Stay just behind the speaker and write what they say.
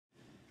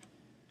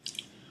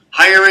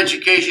Higher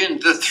education,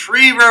 the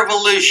three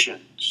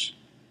revolutions,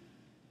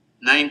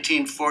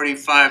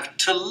 1945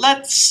 to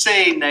let's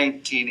say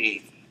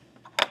 1980.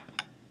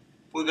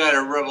 We got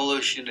a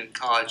revolution in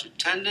college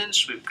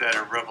attendance. We've got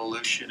a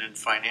revolution in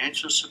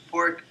financial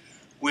support.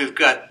 We've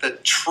got the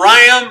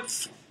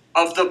triumph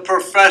of the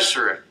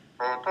professorate.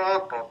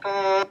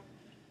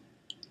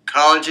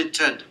 College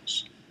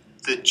attendance.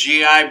 The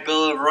GI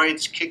Bill of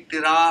Rights kicked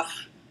it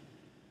off.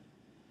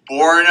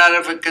 Born out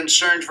of a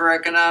concern for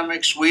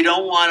economics. We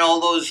don't want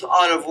all those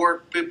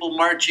out-of-work people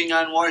marching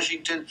on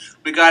Washington.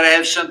 We got to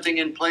have something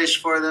in place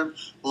for them.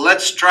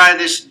 Let's try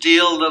this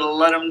deal that'll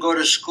let them go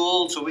to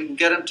school so we can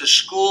get them to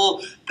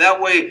school.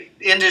 That way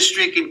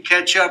industry can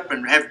catch up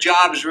and have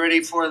jobs ready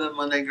for them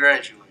when they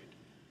graduate.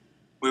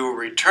 We were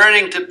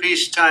returning to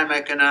peacetime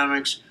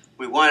economics.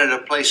 We wanted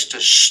a place to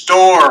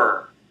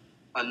store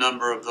a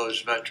number of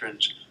those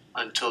veterans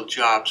until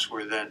jobs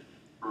were then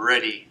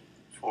ready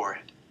for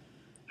it.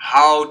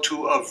 How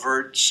to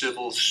avert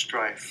civil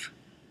strife,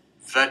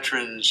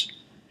 veterans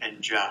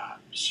and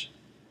jobs.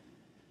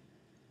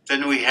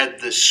 Then we had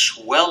the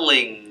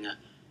swelling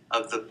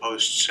of the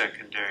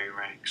post-secondary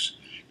ranks.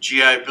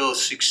 GI Bill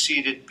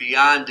succeeded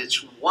beyond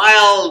its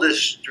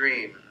wildest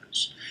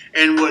dreams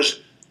and was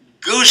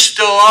goosed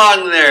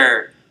along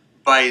there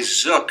by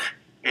Zook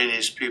and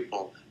his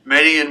people.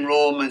 Many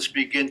enrollments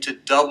begin to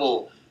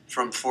double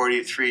from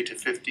 43 to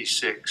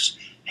 56.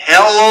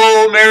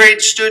 Hello, married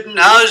student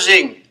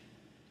housing.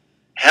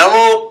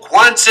 Hello,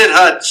 Quonset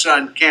huts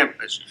on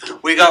campus.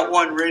 We got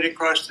one right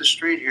across the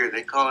street here.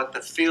 They call it the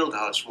field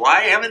house.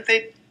 Why haven't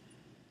they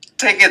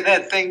taken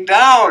that thing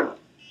down?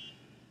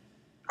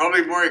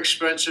 Probably more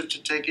expensive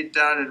to take it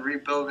down and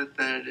rebuild it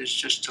than it is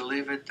just to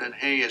leave it. Then,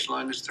 hey, as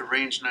long as the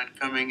rain's not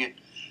coming in,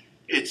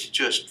 it's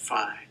just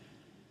fine.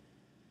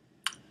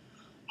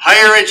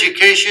 Higher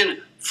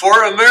education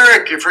for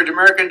America, for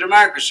American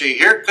democracy.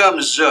 Here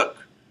comes Zook.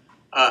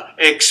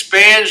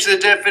 Expands the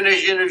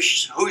definition of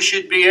who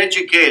should be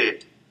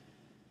educated.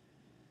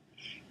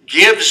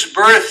 Gives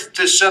birth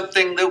to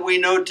something that we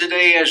know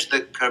today as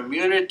the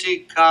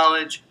community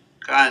college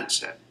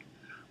concept.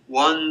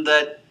 One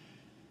that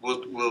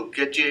will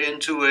get you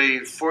into a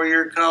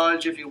four-year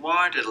college if you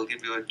want. It'll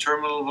give you a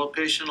terminal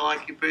vocational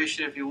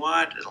occupation if you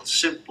want. It'll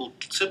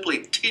simply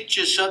teach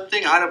you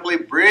something, how to play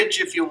bridge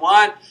if you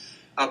want.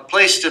 A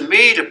place to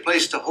meet, a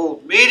place to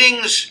hold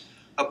meetings,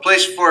 a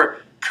place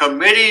for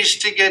committees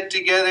to get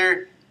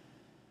together.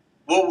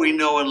 What we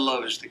know and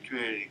love is the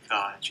community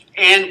college,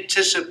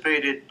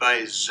 anticipated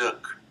by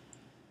Zook.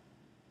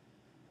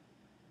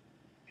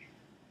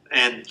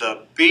 And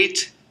the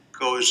beat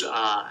goes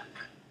on.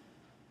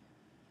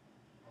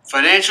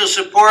 Financial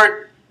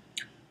support,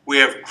 we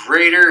have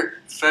greater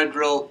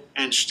federal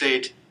and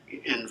state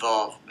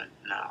involvement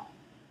now.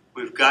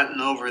 We've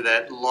gotten over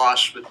that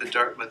loss with the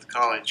Dartmouth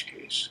College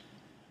case.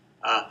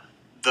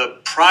 The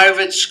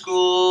private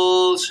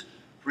schools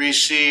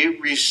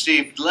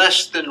received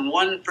less than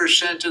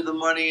 1% of the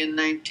money in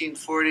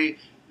 1940.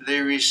 They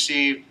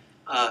received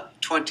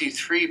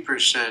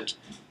 23%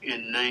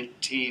 in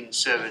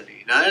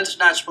 1970. Now that's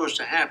not supposed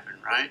to happen,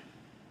 right?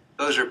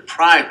 Those are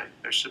private.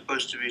 They're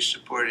supposed to be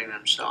supporting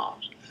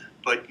themselves.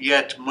 But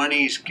yet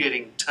money's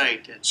getting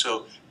tight, and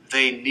so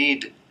they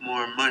need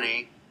more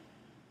money.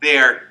 They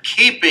are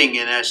keeping,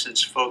 in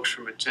essence, folks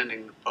from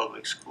attending the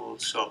public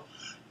schools. So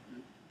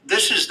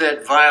this is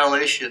that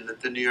violation that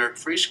the New York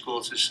Free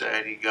School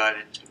Society got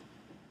into.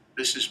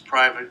 This is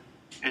private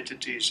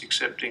entities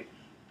accepting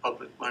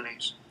public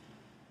monies.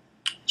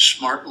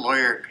 Smart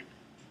lawyer could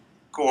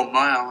go a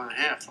mile and a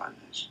half on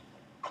this.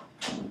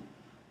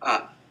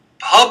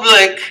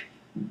 Public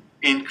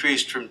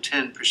increased from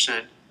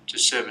 10% to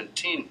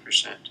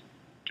 17%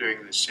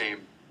 during the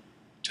same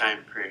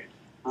time period.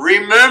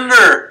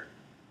 Remember,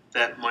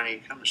 that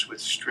money comes with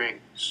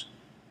strings.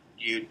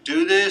 You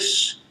do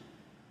this,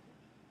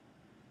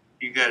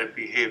 you got to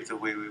behave the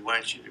way we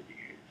want you to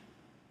behave.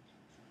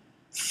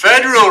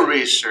 Federal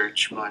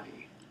research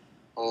money,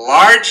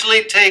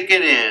 largely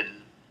taken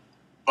in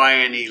by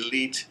an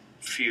elite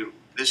few.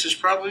 This is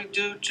probably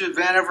due to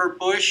Vannevar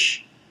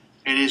Bush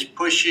and his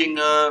pushing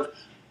of,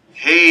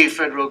 hey,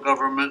 federal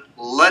government,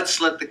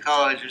 let's let the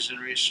colleges and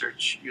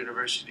research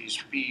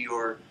universities be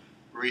your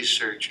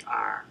research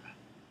arm.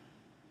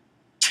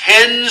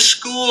 10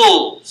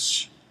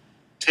 schools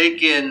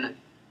take in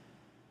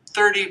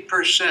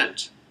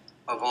 30%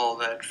 of all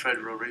that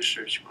federal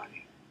research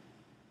money.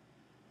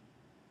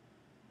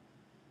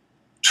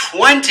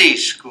 20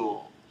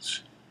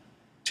 schools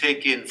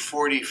take in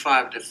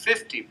 45 to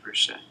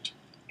 50%.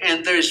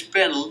 And there's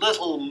been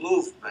little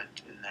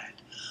movement in that.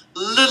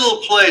 Little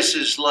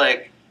places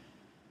like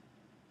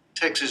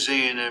Texas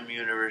A&M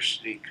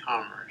University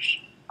Commerce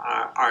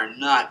are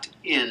not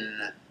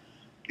in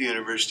the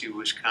University of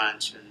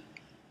Wisconsin,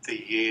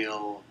 the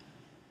Yale,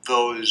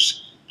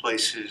 those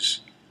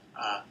places,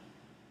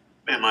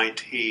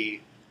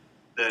 MIT,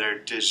 that are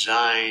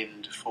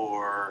designed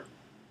for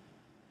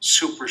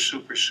super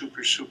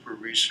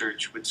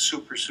research with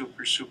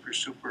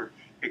super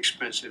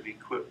expensive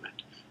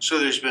equipment. So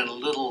there's been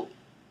little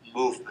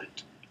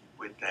movement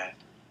with that.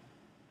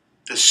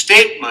 The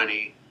state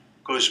money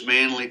goes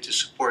mainly to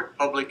support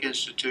public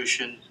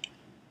institutions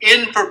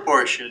in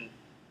proportion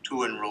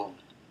to enrollment.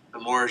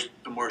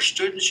 The more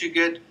students you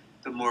get,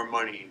 the more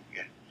money you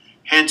get.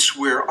 Hence,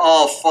 we're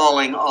all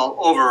falling all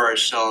over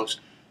ourselves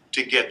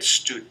to get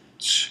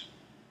students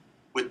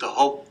with the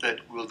hope that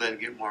we'll then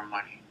get more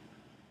money.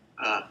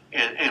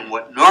 And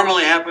what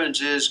normally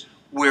happens is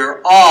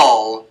we're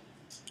all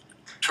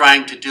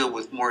trying to deal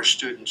with more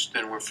students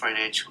than we're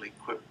financially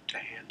equipped to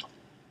handle.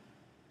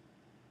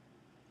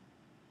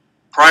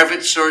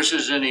 Private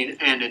sources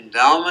and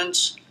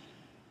endowments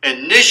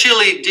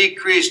initially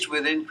decreased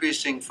with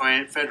increasing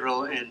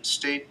federal and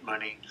state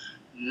money.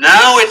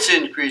 Now it's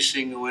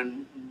increasing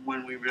when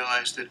we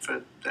realize that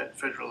that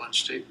federal and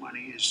state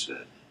money is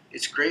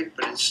it's great,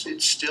 but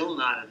it's still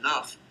not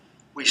enough.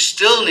 We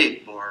still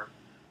need more.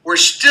 We're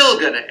still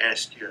going to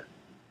ask you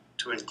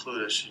to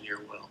include us in your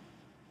will.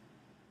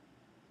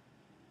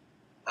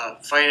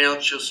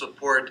 Financial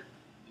support,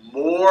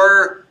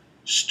 more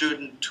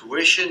student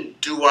tuition.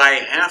 Do I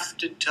have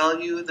to tell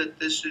you that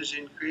this is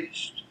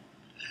increased?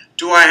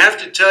 Do I have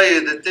to tell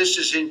you that this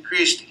is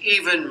increased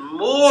even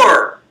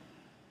more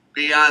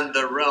beyond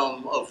the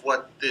realm of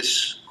what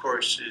this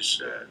course is,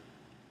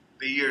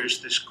 the years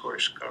this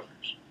course covers?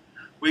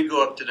 We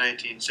go up to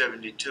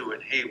 1972,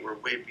 and hey, we're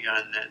way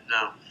beyond that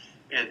now.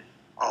 And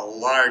a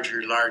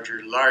larger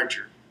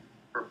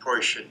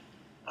proportion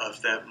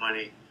of that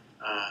money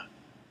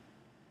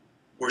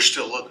we're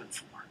still looking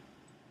for.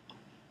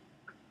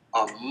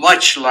 A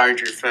much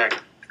larger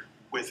factor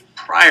with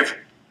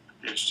private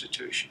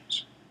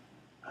institutions.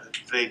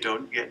 They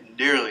don't get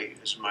nearly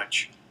as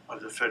much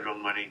of the federal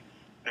money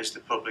as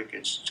the public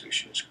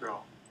institutions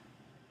grow.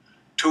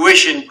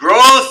 Tuition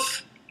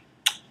growth,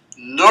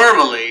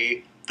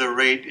 normally the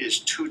rate is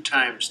 2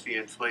 times the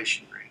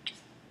inflation rate.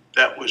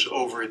 That was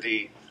over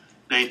the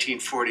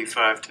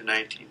 1945 to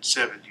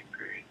 1970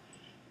 period.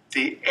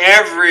 The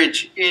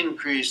average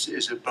increase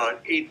is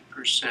about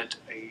 8%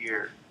 a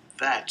year.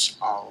 That's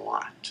a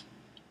lot.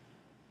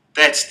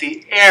 That's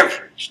the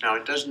average. Now,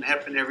 it doesn't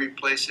happen every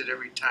place at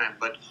every time,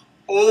 but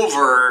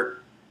over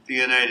the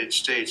United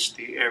States,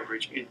 the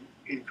average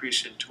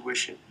increase in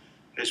tuition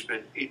has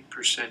been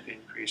 8%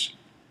 increase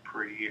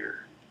per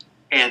year.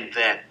 And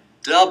that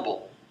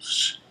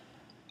doubles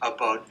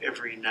about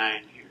every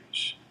 9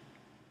 years.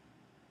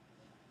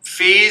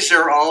 Fees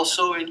are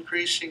also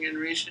increasing in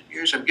recent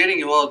years. I'm getting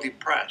you all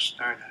depressed,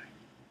 aren't I?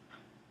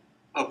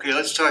 Okay,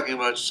 let's talk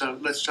about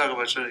something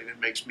that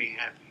makes me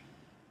happy.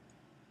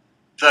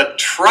 The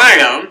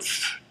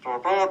triumph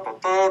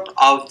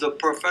of the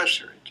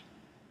professorate,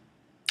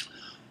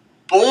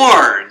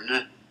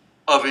 born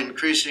of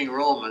increasing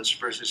enrollments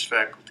versus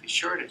faculty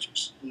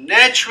shortages.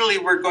 Naturally,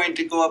 we're going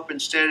to go up in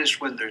status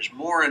when there's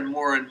more and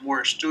more and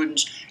more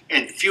students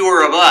and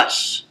fewer of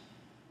us.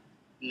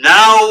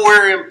 Now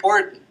we're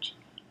important.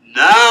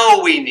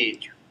 Now we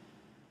need you.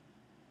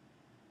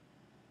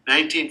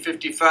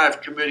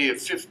 1955 Committee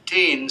of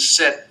 15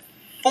 set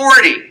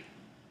 40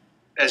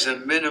 as a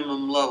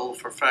minimum level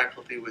for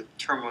faculty with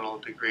terminal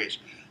degrees.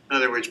 In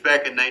other words,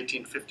 back in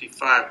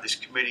 1955, this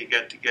committee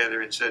got together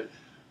and said,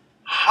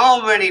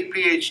 how many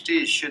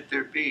PhDs should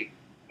there be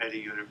at a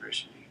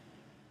university?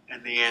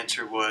 And the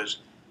answer was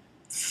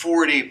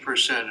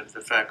 40% of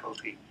the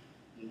faculty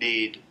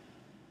need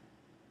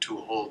to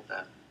hold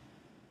them.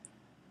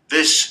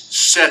 This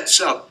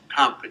sets up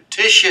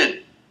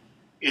competition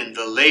in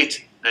the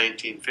late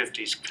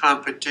 1950s,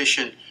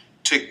 competition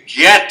to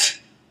get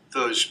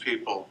those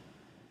people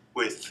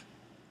with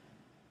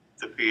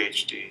the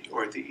PhD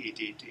or the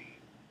EDD.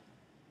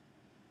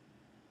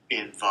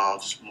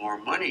 Involves more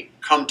money.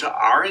 Come to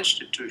our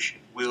institution,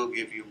 we'll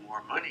give you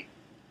more money.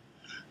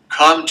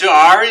 Come to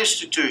our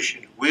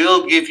institution,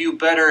 we'll give you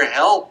better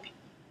help.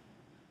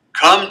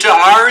 Come to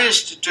our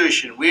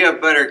institution, we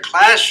have better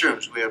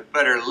classrooms, we have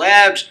better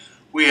labs,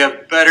 we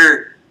have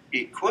better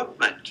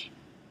equipment.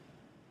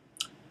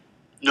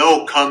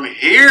 No, come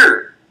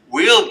here,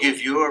 we'll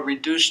give you a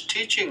reduced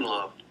teaching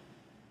load.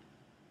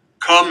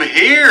 Come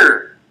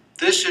here,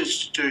 this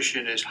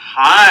institution is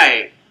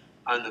high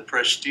on the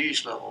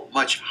prestige level,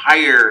 much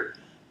higher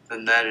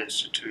than that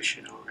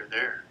institution over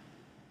there.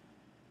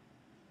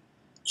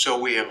 So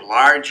we have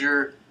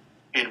larger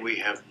and we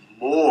have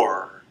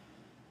more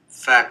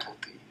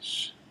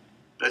faculties.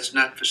 That's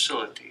not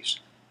facilities,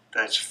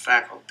 that's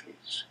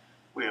faculties.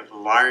 We have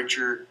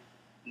larger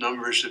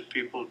numbers of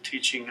people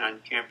teaching on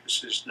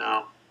campuses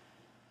now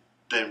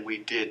than we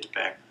did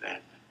back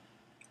then.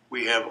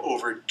 We have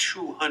over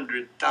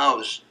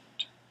 200,000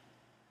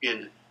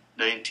 in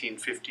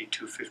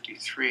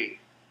 1952-53.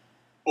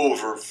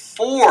 Over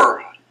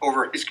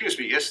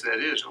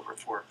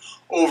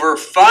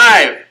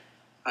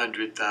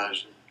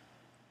 500,000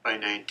 by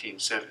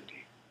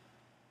 1970.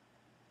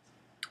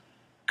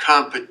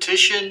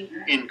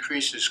 Competition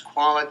increases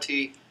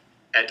quality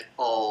at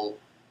all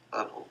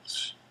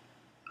levels.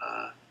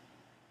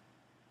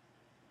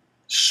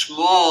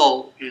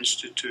 Small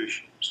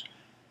institutions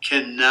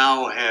can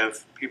now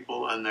have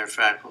people on their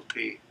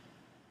faculty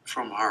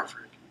from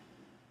Harvard.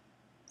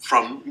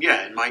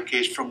 In my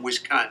case, from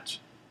Wisconsin.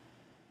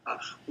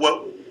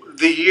 What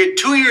the year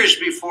 2 years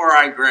before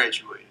I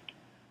graduated,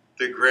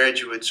 the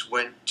graduates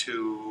went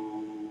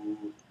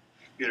to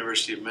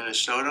University of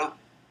Minnesota,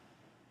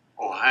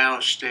 Ohio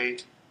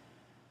State,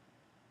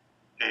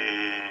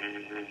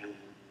 and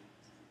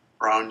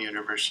Brown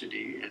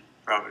University in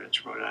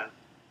Providence, Rhode Island.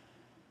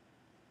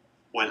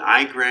 When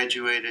I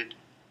graduated,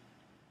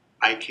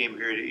 I came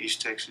here to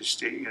East Texas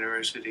State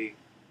University.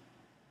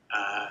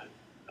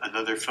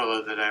 Another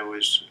fellow that I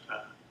was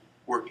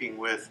working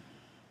with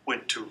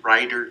went to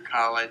Rider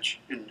College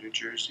in New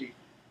Jersey,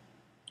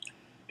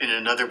 and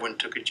another one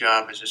took a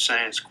job as a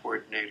science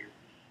coordinator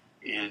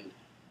in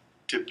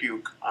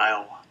Dubuque,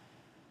 Iowa.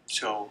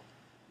 So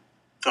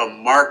the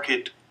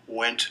market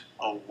went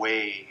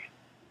away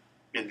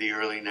in the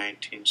early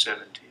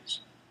 1970s,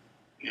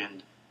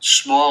 and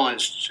small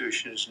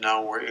institutions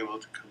now were able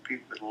to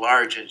compete with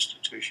large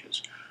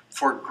institutions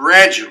for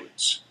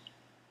graduates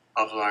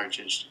of large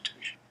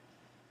institutions.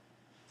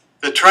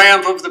 The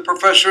triumph of the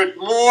professorate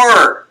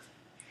more.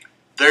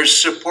 There's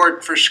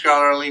support for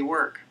scholarly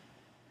work.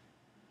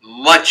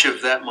 Much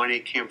of that money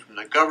came from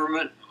the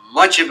government.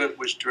 Much of it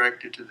was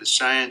directed to the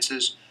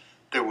sciences.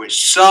 There was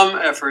some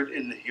effort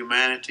in the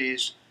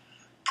humanities.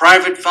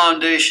 Private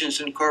foundations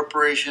and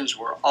corporations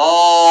were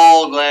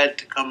all glad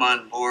to come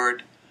on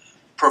board.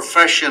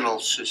 Professional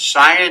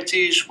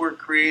societies were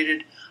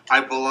created.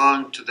 I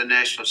belonged to the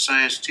National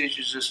Science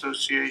Teachers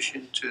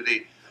Association, to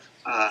the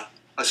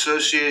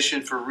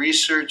Association for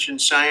Research in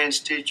Science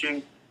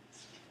Teaching.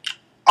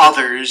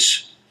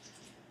 Others,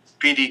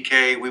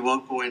 PDK, we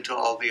won't go into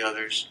all the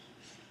others.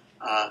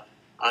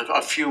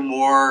 A few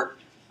more,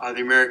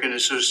 the American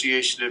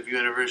Association of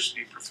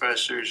University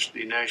Professors,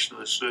 the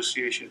National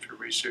Association for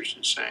Research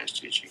in Science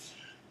Teaching,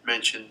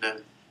 mentioned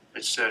them,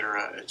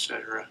 etc.,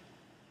 etc.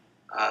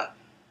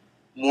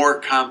 More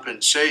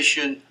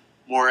compensation,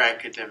 more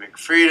academic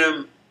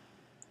freedom.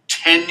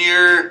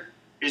 Tenure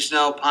is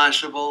now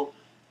possible.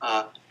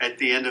 At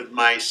the end of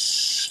my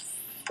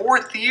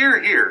 4th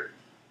year here,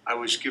 I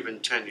was given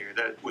tenure.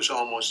 That was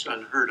almost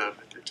unheard of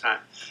at the time.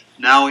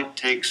 Now it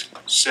takes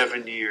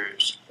 7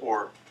 years,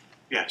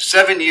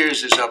 7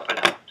 years is up and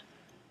out.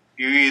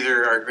 You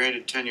either are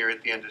granted tenure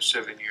at the end of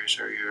 7 years,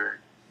 or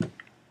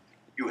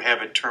you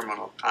have a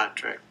terminal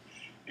contract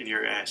and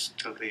you're asked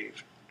to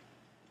leave.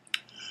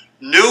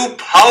 New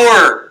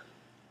power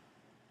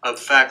of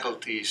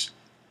faculties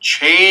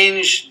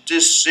changed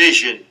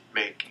decision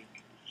making.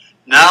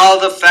 Now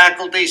the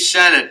faculty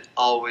senate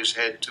always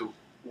had to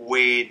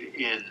wade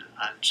in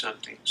on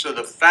something. So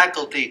the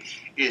faculty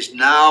is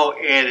now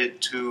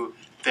added to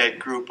that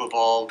group of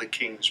all the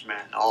king's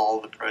men, all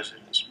the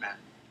president's men.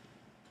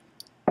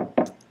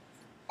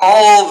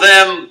 All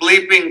them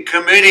bleeping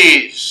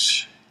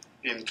committees,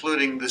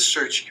 including the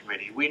search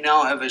committee. We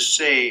now have a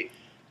say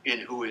in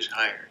who is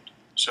hired.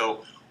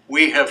 So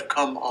we have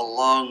come a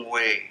long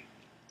way,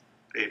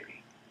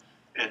 baby.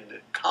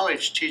 And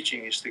college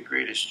teaching is the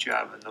greatest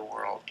job in the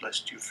world,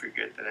 lest you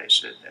forget that I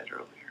said that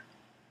earlier.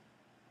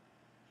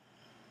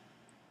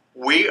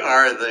 We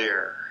are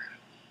there.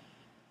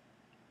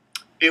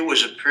 It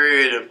was a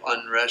period of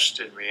unrest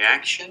and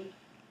reaction.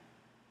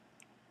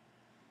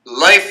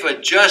 Life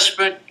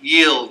adjustment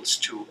yields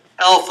to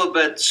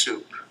alphabet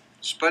soup.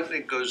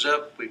 Sputnik goes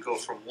up, we go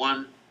from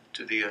one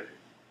to the other.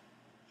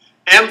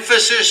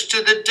 Emphasis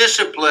to the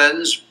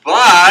disciplines,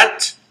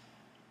 but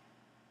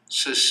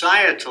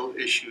societal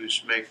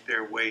issues make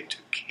their way to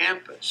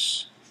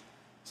campus.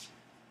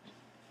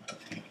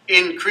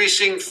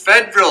 Increasing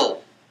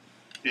federal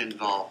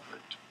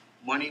involvement.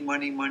 Money,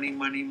 money, money,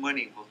 money,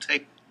 money will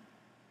take.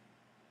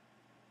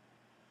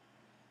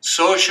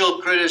 Social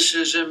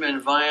criticism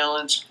and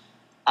violence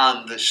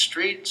on the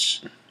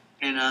streets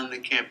and on the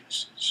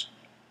campuses.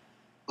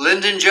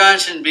 Lyndon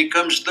Johnson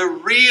becomes the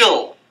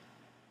real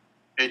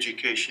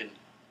education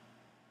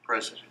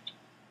president.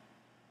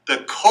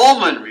 The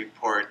Coleman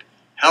Report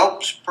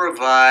helps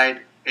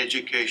provide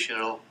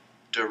educational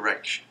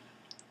direction.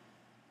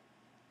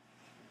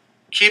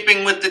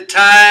 Keeping with the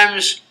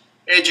times,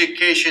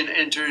 education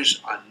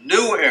enters a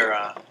new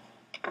era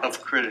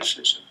of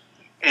criticism.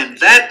 And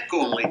that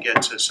only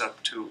gets us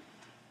up to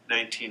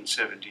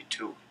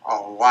 1972. A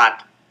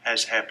lot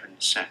has happened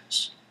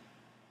since.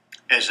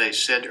 As I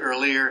said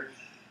earlier,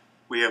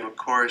 we have a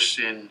course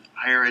in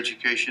higher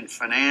education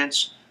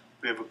finance.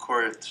 We have a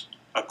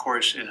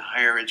course in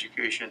higher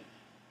education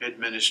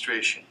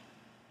administration.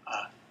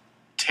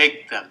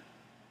 Take them.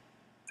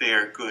 They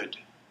are good.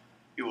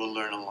 You will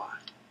learn a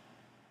lot.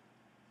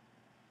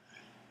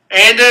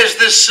 And as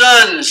the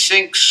sun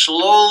sinks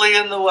slowly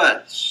in the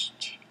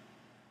west,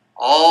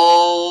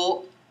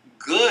 all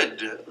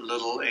good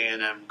little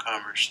A&M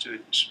Commerce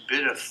students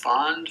bid a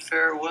fond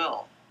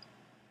farewell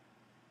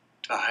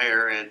to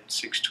Higher Ed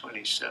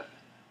 627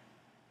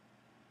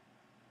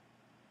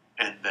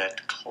 and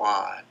that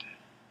clod,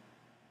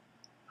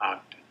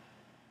 Ogden.